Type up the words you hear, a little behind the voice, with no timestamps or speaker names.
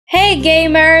Hey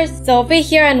gamers! Sophie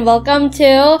here and welcome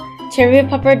to Cherry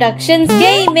Pop Productions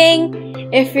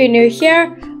Gaming! If you're new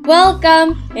here,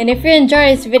 welcome! And if you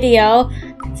enjoy this video,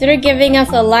 consider giving us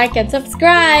a like and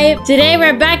subscribe! Today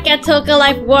we're back at Toca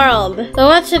Life World. So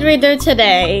what should we do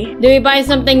today? Do we buy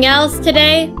something else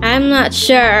today? I'm not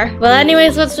sure. Well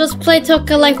anyways, let's just play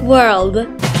Toca Life World.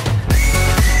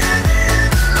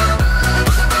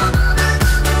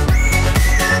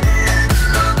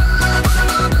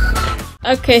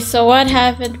 Okay, so what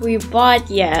haven't we bought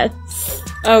yet?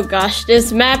 Oh gosh,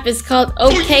 this map is called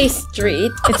OK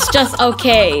Street. It's just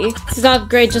okay. It's not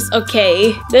great, just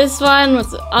okay. This one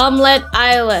was Omelette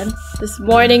Island. This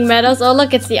Morning Meadows. Oh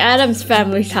look, it's the Addams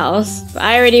family's house.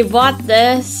 I already bought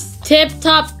this. Tip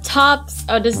Top Tops.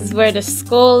 Oh, this is where the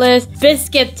school is.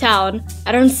 Biscuit Town.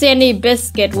 I don't see any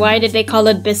biscuit. Why did they call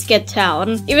it Biscuit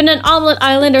Town? Even in Omelette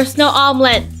Island, there's no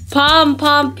omelet. Pom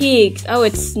Pom Peaks. Oh,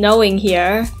 it's snowing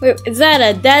here. Wait, is that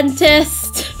a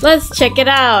dentist? Let's check it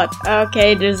out.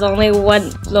 Okay, there's only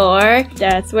one floor.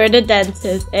 That's where the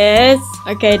dentist is.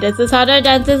 Okay, this is how the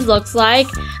dentist looks like.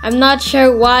 I'm not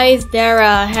sure why is there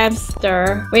a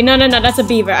hamster. Wait, no, that's a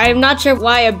beaver. I'm not sure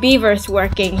why a beaver's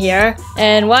working here.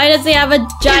 And why does he have a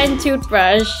giant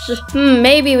toothbrush?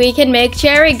 Maybe we can make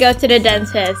Cherry go to the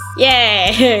dentist.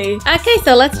 Yay! Okay,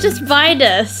 so let's just buy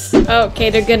this. Okay,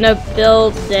 they're gonna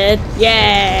build it.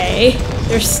 Yay!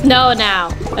 There's snow now.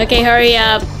 Okay, hurry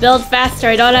up. Build faster.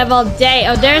 I don't have all day.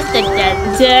 Oh, there's the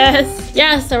dentist.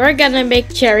 Yeah, so we're gonna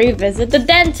make Cherry visit the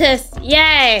dentist.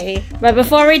 Yay! But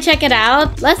before we check it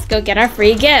out, let's go get our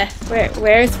free gift.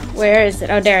 Where is it?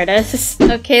 Oh, there it is.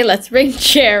 Okay, let's bring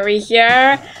Cherry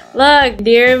here. Look, do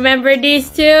you remember these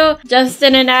two?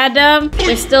 Justin and Adam?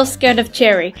 They're still scared of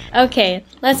Cherry. Okay,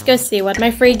 let's go see what my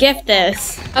free gift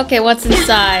is. Okay, what's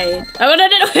inside? Oh, no.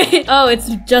 Oh, it's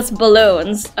just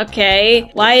balloons. Okay.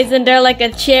 Why isn't there like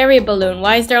a cherry balloon?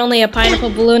 Why is there only a pineapple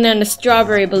balloon and a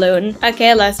strawberry balloon?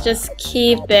 Okay, let's just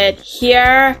keep it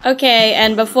here. Okay,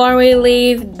 and before we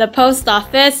leave the post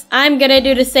office, I'm gonna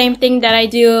do the same thing that I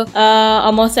do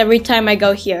almost every time I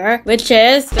go here, which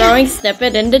is throwing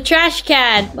Snippet in the trash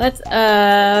can. Let's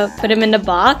put him in the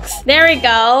box. There we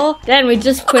go. Then we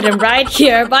just put him right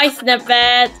here. Bye,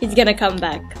 Snippet. He's gonna come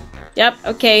back. Yep,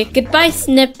 okay. Goodbye,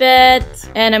 Snippet.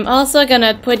 And I'm also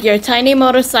gonna put your tiny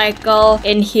motorcycle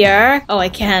in here. Oh, I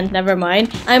can't. Never mind.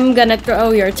 I'm gonna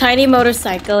throw your tiny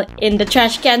motorcycle in the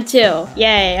trash can too.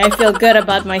 Yay, I feel good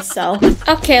about myself.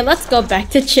 Okay, let's go back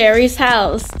to Cherry's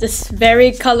house. This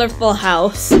very colorful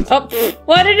house. Oh,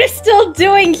 what are you still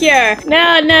doing here?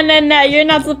 No. You're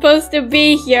not supposed to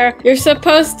be here. You're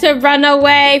supposed to run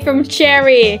away from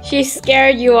Cherry. She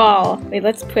scared you all. Wait,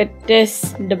 let's put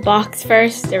this in the box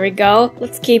first. There we go.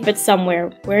 Let's keep it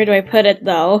somewhere. Where do I put it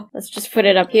though? Let's just put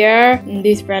it up here. And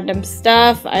these random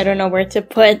stuff, I don't know where to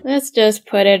put. Let's just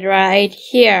put it right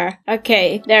here.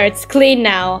 Okay, there, it's clean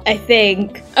now, I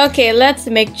think. Okay, let's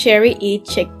make Cherry eat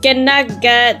chicken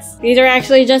nuggets. These are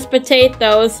actually just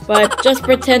potatoes, but just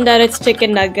pretend that it's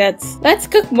chicken nuggets. Let's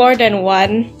cook more than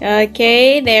one.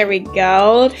 Okay, there we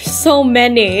go. There's so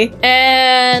many.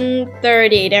 And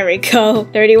 30, there we go.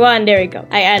 31, there we go.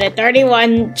 I added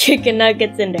 31 chicken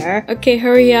nuggets in there. Okay,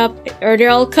 hurry up. Are they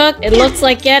all cooked? It looks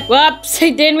like it. Whoops, I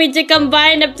didn't mean to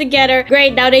combine them together.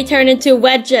 Great, now they turn into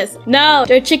wedges. No,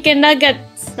 they're chicken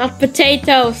nuggets, not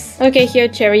potatoes. Okay, here,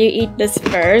 Cherry, you eat this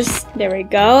first. There we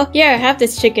go. Here, have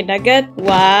this chicken nugget.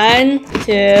 1,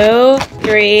 2,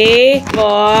 3,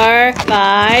 4,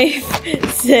 5,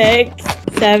 6,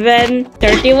 7,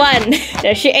 31.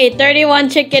 There, she ate 31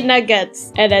 chicken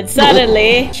nuggets. And then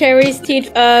suddenly, Cherry's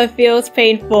teeth feels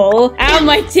painful. Ow,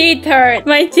 my teeth hurt.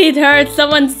 My teeth hurt.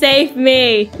 Someone save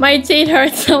me. My teeth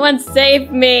hurt. Someone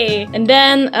save me. And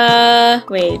then,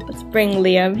 wait, let's bring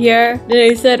Liam here. Then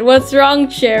he said, what's wrong,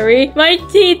 Cherry? My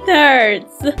teeth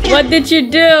hurts. What did you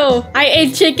do? I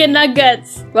ate chicken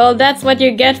nuggets. Well, that's what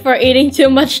you get for eating too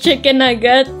much chicken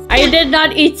nuggets. I did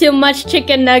not eat too much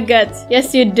chicken nuggets.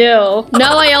 Yes, you do.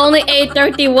 No, I only ate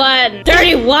 31.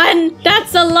 31?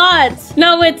 That's a lot.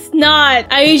 No, it's not.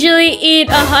 I usually eat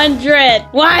 100.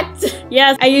 What?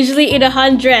 Yes, I usually eat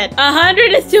 100. 100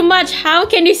 is too much. How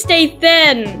can you stay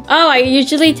thin? Oh, I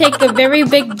usually take a very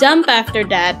big dump after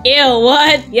that. Ew,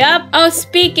 what? Yep. Oh,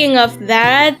 speaking of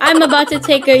that, I'm about to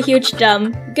take a huge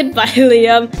dump. Goodbye,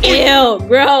 Liam. Ew,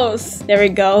 gross. There we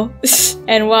go.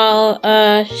 And while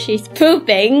she's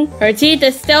pooping, her teeth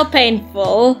is still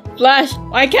painful. Flush.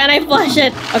 Why can't I flush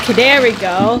it? Okay, there we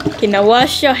go. Okay, now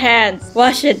wash your hands.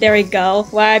 Wash it. There we go.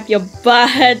 Wipe your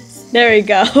butt. There we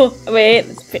go. Wait,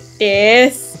 let's put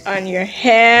this. on your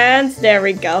hands. There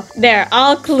we go. There,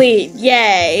 all clean.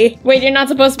 Yay. Wait, you're not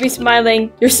supposed to be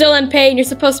smiling. You're still in pain. You're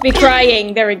supposed to be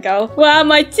crying. There we go. Wow,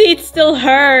 my teeth still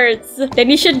hurts. Then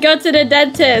you should go to the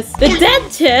dentist. The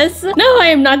dentist? No, I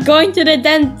am not going to the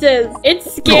dentist.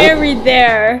 It's scary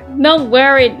there. Don't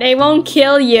worry, they won't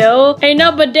kill you. I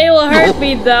know, but they will hurt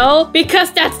me though,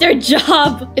 because that's their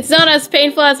job. It's not as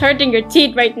painful as hurting your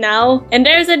teeth right now. And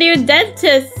there's a new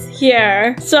dentist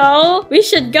here. So, we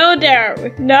should go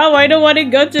there. No, I don't want to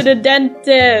go to the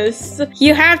dentist.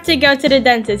 You have to go to the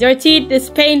dentist. Your teeth is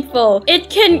painful. It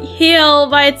can heal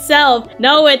by itself.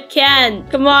 No, it can't.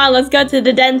 Come on, let's go to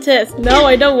the dentist. No,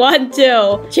 I don't want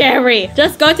to. Cherry,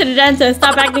 just go to the dentist.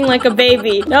 Stop acting like a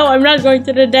baby. No, I'm not going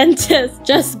to the dentist.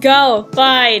 Just go.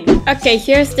 Fine. Okay,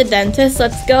 here's the dentist.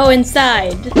 Let's go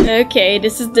inside. Okay,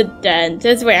 this is the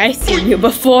dentist. Wait, I've seen you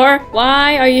before.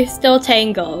 Why are you still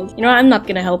tangled? You know what? I'm not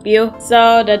gonna help you.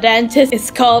 So the dentist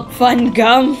is called Fun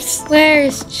Gums.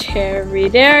 Where's Cherry?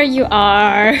 There you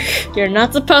are. You're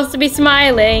not supposed to be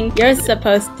smiling. You're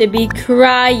supposed to be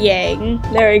crying.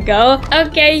 There we go.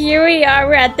 Okay, here we are.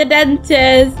 We're at the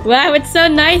dentist. Wow, it's so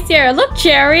nice here. Look,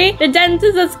 Cherry. The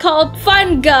dentist is called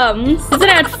Fun Gums. Isn't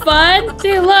that fun?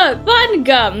 See, look. Fun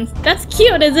Gums. That's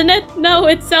cute, isn't it? No,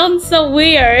 it sounds so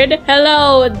weird.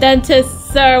 Hello,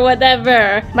 dentist, sir,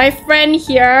 whatever. My friend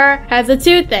here has a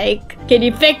toothache. Can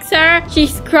you fix her?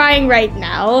 She's crying right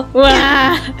now.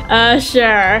 Wow.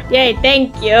 Sure. Yay,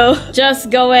 thank you. Just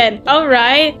go in.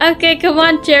 Alright. Okay, come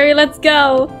on, Cherry, let's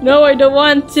go. No, I don't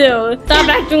want to. Stop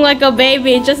acting like a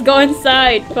baby. Just go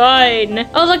inside. Fine.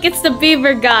 Oh, look, it's the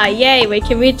beaver guy. Yay. Wait,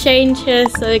 can we change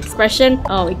his expression?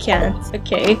 Oh, we can't.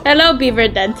 Okay. Hello, beaver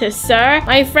dentist, sir.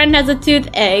 My friend has a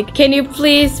toothache. Can you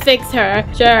please fix her?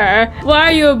 Sure. Why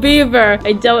are you a beaver?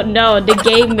 I don't know. The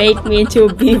game made me into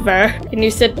a beaver. Can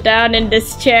you sit down in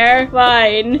this chair?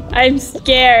 Fine. I'm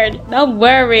scared. Don't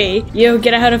worry. You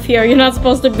get out of here. You're not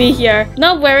supposed to be here.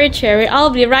 Don't worry, Cherry. I'll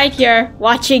be right here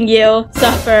watching you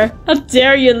suffer. How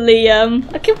dare you,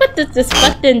 Liam? Okay, what does this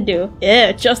button do?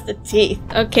 Ew, just the teeth.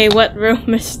 Okay, what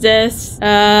room is this?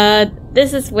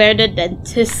 This is where the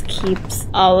dentist keeps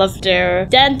all of their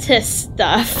dentist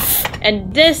stuff.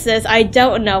 And this is, I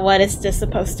don't know what is this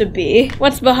supposed to be.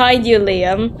 What's behind you,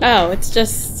 Liam? Oh, it's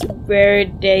just where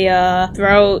they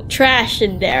throw trash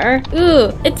in there.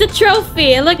 Ooh, it's a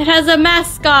trophy. Look, it has a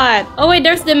mascot. Oh wait,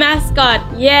 there's the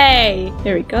mascot. Yay.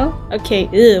 There we go. Okay,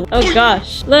 ew. Oh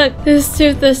gosh. Look, whose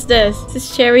tooth is this? This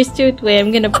is Cherry's tooth. Wait,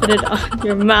 I'm gonna put it on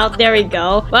your mouth. There we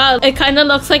go. Wow, it kind of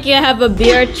looks like you have a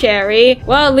beard, Cherry.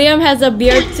 Wow, Liam has a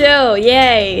beard too.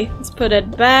 Yay. Let's put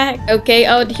it back. Okay,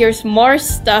 oh, here's more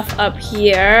stuff up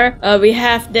here. We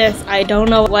have this. I don't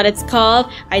know what it's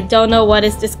called. I don't know what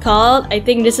is this called. I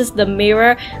think this is the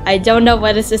mirror. I don't know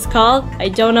what is this called. I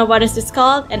don't know what is this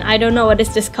called. And I don't know what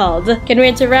is this called. Can we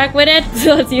interact with it?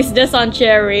 So let's use this on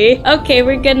Cherry. Okay,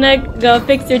 we're gonna go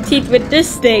fix your teeth with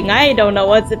this thing. I don't know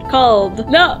what's it called.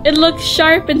 No, it looks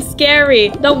sharp and scary.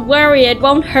 Don't worry, it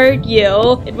won't hurt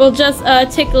you. It will just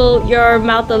tickle your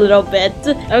mouth a little bit.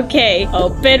 Okay,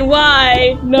 open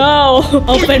wide. No,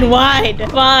 open wide.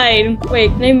 Fine. Wait,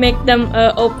 can I make them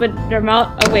open their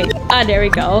mouth? Oh wait. Ah, there we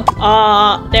go.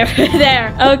 Ah, there.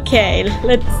 Okay,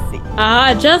 let's see.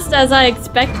 Ah, just as I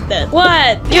expected.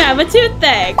 What? You have a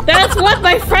toothache. That's what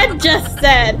my friend just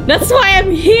said. That's why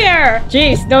I'm here.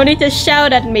 Jeez, no need to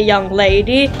shout at me, young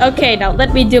lady. Okay, now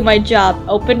let me do my job.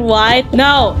 Open wide.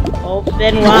 No.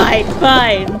 Open wide.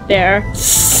 Fine. There.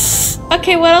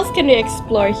 Okay, what else can we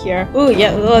explore here? Ooh,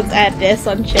 yeah, let's add this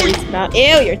on Cherry's mouth.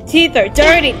 Ew, your teeth are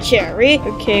dirty, Cherry.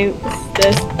 Okay, what's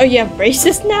this? Oh, you have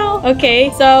braces now?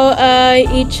 Okay, so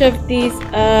each of these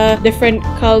different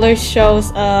colors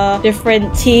shows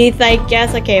different teeth, I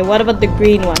guess. Okay, what about the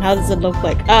green one? How does it look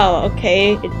like? Oh,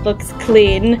 okay, it looks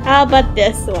clean. How about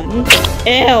this one?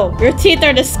 Ew, your teeth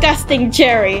are disgusting,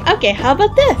 Cherry. Okay, how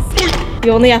about this?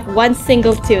 You only have one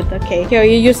single tooth. Okay, here,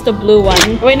 you use the blue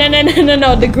one. Wait,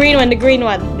 no, the green one, the green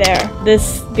one. There.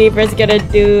 This beaver's gonna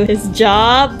do his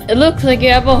job. It looks like you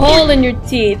have a hole in your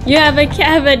teeth. You have a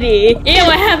cavity. Ew,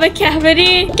 I have a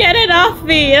cavity? Get it off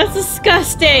me. That's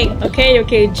disgusting. Okay,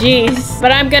 jeez.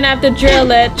 But I'm gonna have to drill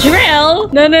it. Drill?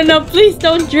 No, please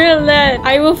don't drill it.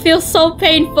 I will feel so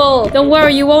painful. Don't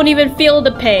worry, you won't even feel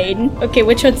the pain. Okay,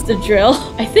 which one's the drill?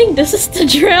 I think this is the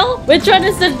drill. Which one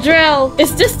is the drill?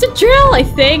 Is this the drill? I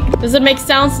think. Does it make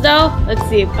sounds though? Let's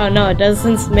see. Oh no, it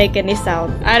doesn't make any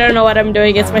sound. I don't know what I'm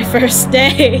doing. It's my first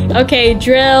day. Okay. Okay,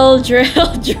 drill,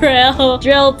 drill, drill.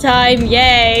 Drill time,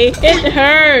 yay. It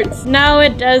hurts. No,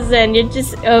 it doesn't. You're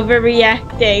just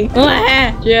overreacting.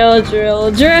 Drill,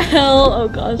 drill, drill. Oh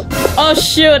gosh. Oh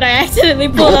shoot, I accidentally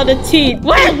pulled out a teeth.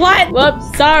 What?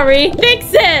 Whoops, sorry.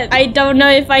 Fix it. I don't know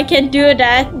if I can do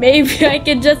that. Maybe I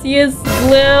can just use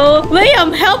glue.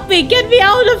 Liam, help me. Get me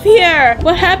out of here.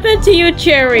 What happened to you,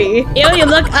 Cherry? Ew, you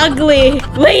look ugly.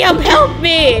 Liam, help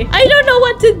me. I don't know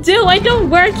what to do. I don't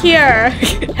work here.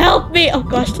 Help me. Oh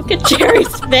gosh, look at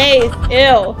Cherry's face.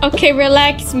 Ew. Okay,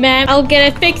 relax, ma'am. I'll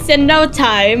get it fixed in no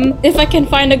time. If I can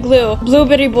find a glue.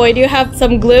 Blueberry boy, do you have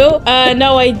some glue?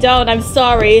 No, I don't. I'm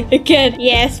sorry. Again,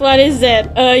 yes, what is it?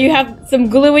 You have some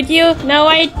glue with you? No,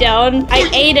 I don't. I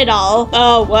ate it all.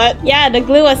 Oh, what? Yeah, the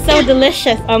glue was so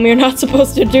delicious. You're not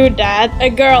supposed to do that.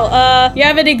 Girl, you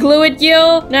have any glue with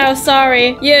you? No,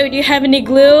 sorry. Do you have any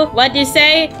glue? What do you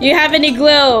say? Do you have any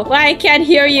glue? Why I can't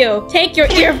hear you? Take your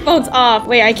earphones off.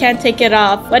 Wait, I can't take it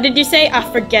off. What did you say?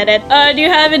 Forget it. Do you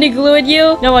have any glue with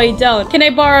you? No, I don't. Can I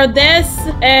borrow this?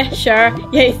 Sure.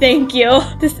 Yay, thank you.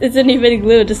 This isn't even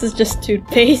glue. This is just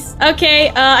toothpaste.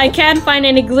 Okay, I can't find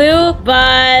any glue,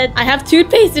 but I have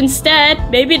toothpaste instead.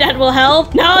 Maybe that will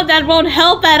help. No, that won't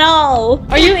help at all.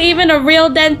 Are you even a real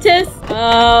dentist?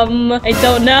 I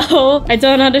don't know. I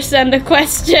don't understand the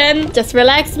question. Just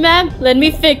relax, ma'am. Let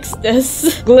me fix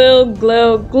this. Glue,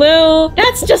 glue, glue.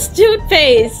 That's just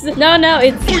toothpaste. No,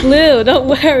 it's glue. Don't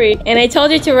worry. And I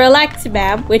told you to relax,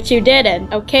 ma'am, which you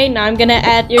didn't. Okay, now I'm gonna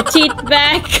add your teeth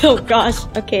back. Oh gosh.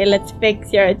 Okay, let's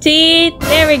fix your teeth.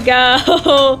 There we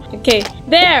go. Okay,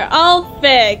 there, all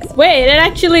fixed. Wait, it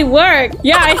actually worked.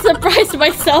 Yeah, I surprised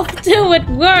myself too. It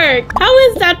worked. How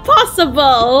is that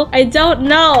possible? I don't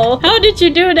know. How did you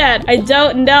do that? I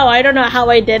don't know. I don't know how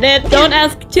I did it. Don't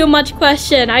ask too much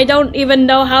question. I don't even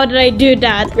know how did I do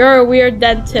that. You're a weird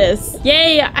dentist.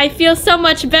 Yay, I feel so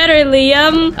much better,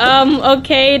 Liam.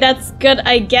 Okay, that's good,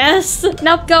 I guess.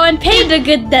 Now go and pay the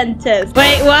good dentist.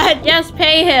 Wait, what? Yes,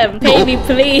 pay him. Pay me,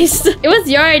 please. It was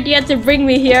your idea to bring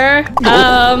me here.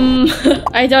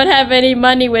 I don't have any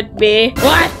money with me.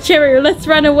 What? Cherry, let's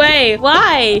run away.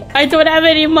 Why? I don't have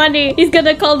any money. He's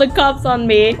gonna call the cops on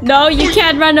me. No, you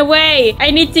can't run away.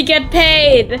 I need to get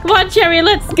paid. Come on, Cherry,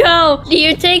 let's go. Do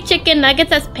you take chicken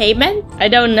nuggets as payment? I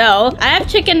don't know. I have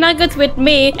chicken nuggets with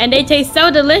me and they taste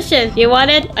so delicious. You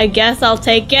want it? I guess I'll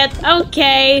take it.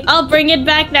 Okay, I'll bring it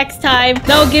back next time.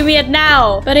 No, give me it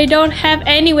now. But I don't have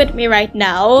any with me right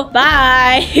now.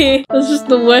 Bye. This is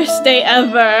the worst day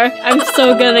ever. I'm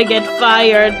so gonna get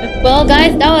fired. Well,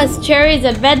 guys, that was Cherry's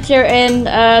adventure in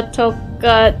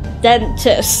Toca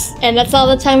dentist. And that's all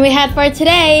the time we had for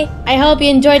today. I hope you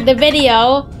enjoyed the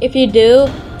video. If you do,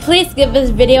 please give this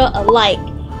video a like.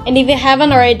 And if you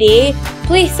haven't already,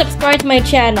 please subscribe to my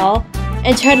channel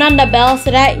and turn on the bell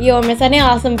so that you won't miss any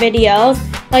awesome videos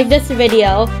like this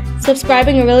video.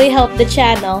 Subscribing really helps the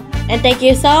channel. And thank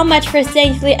you so much for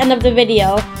staying to the end of the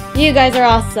video. You guys are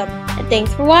awesome. And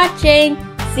thanks for watching.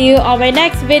 See you on my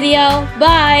next video.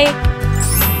 Bye!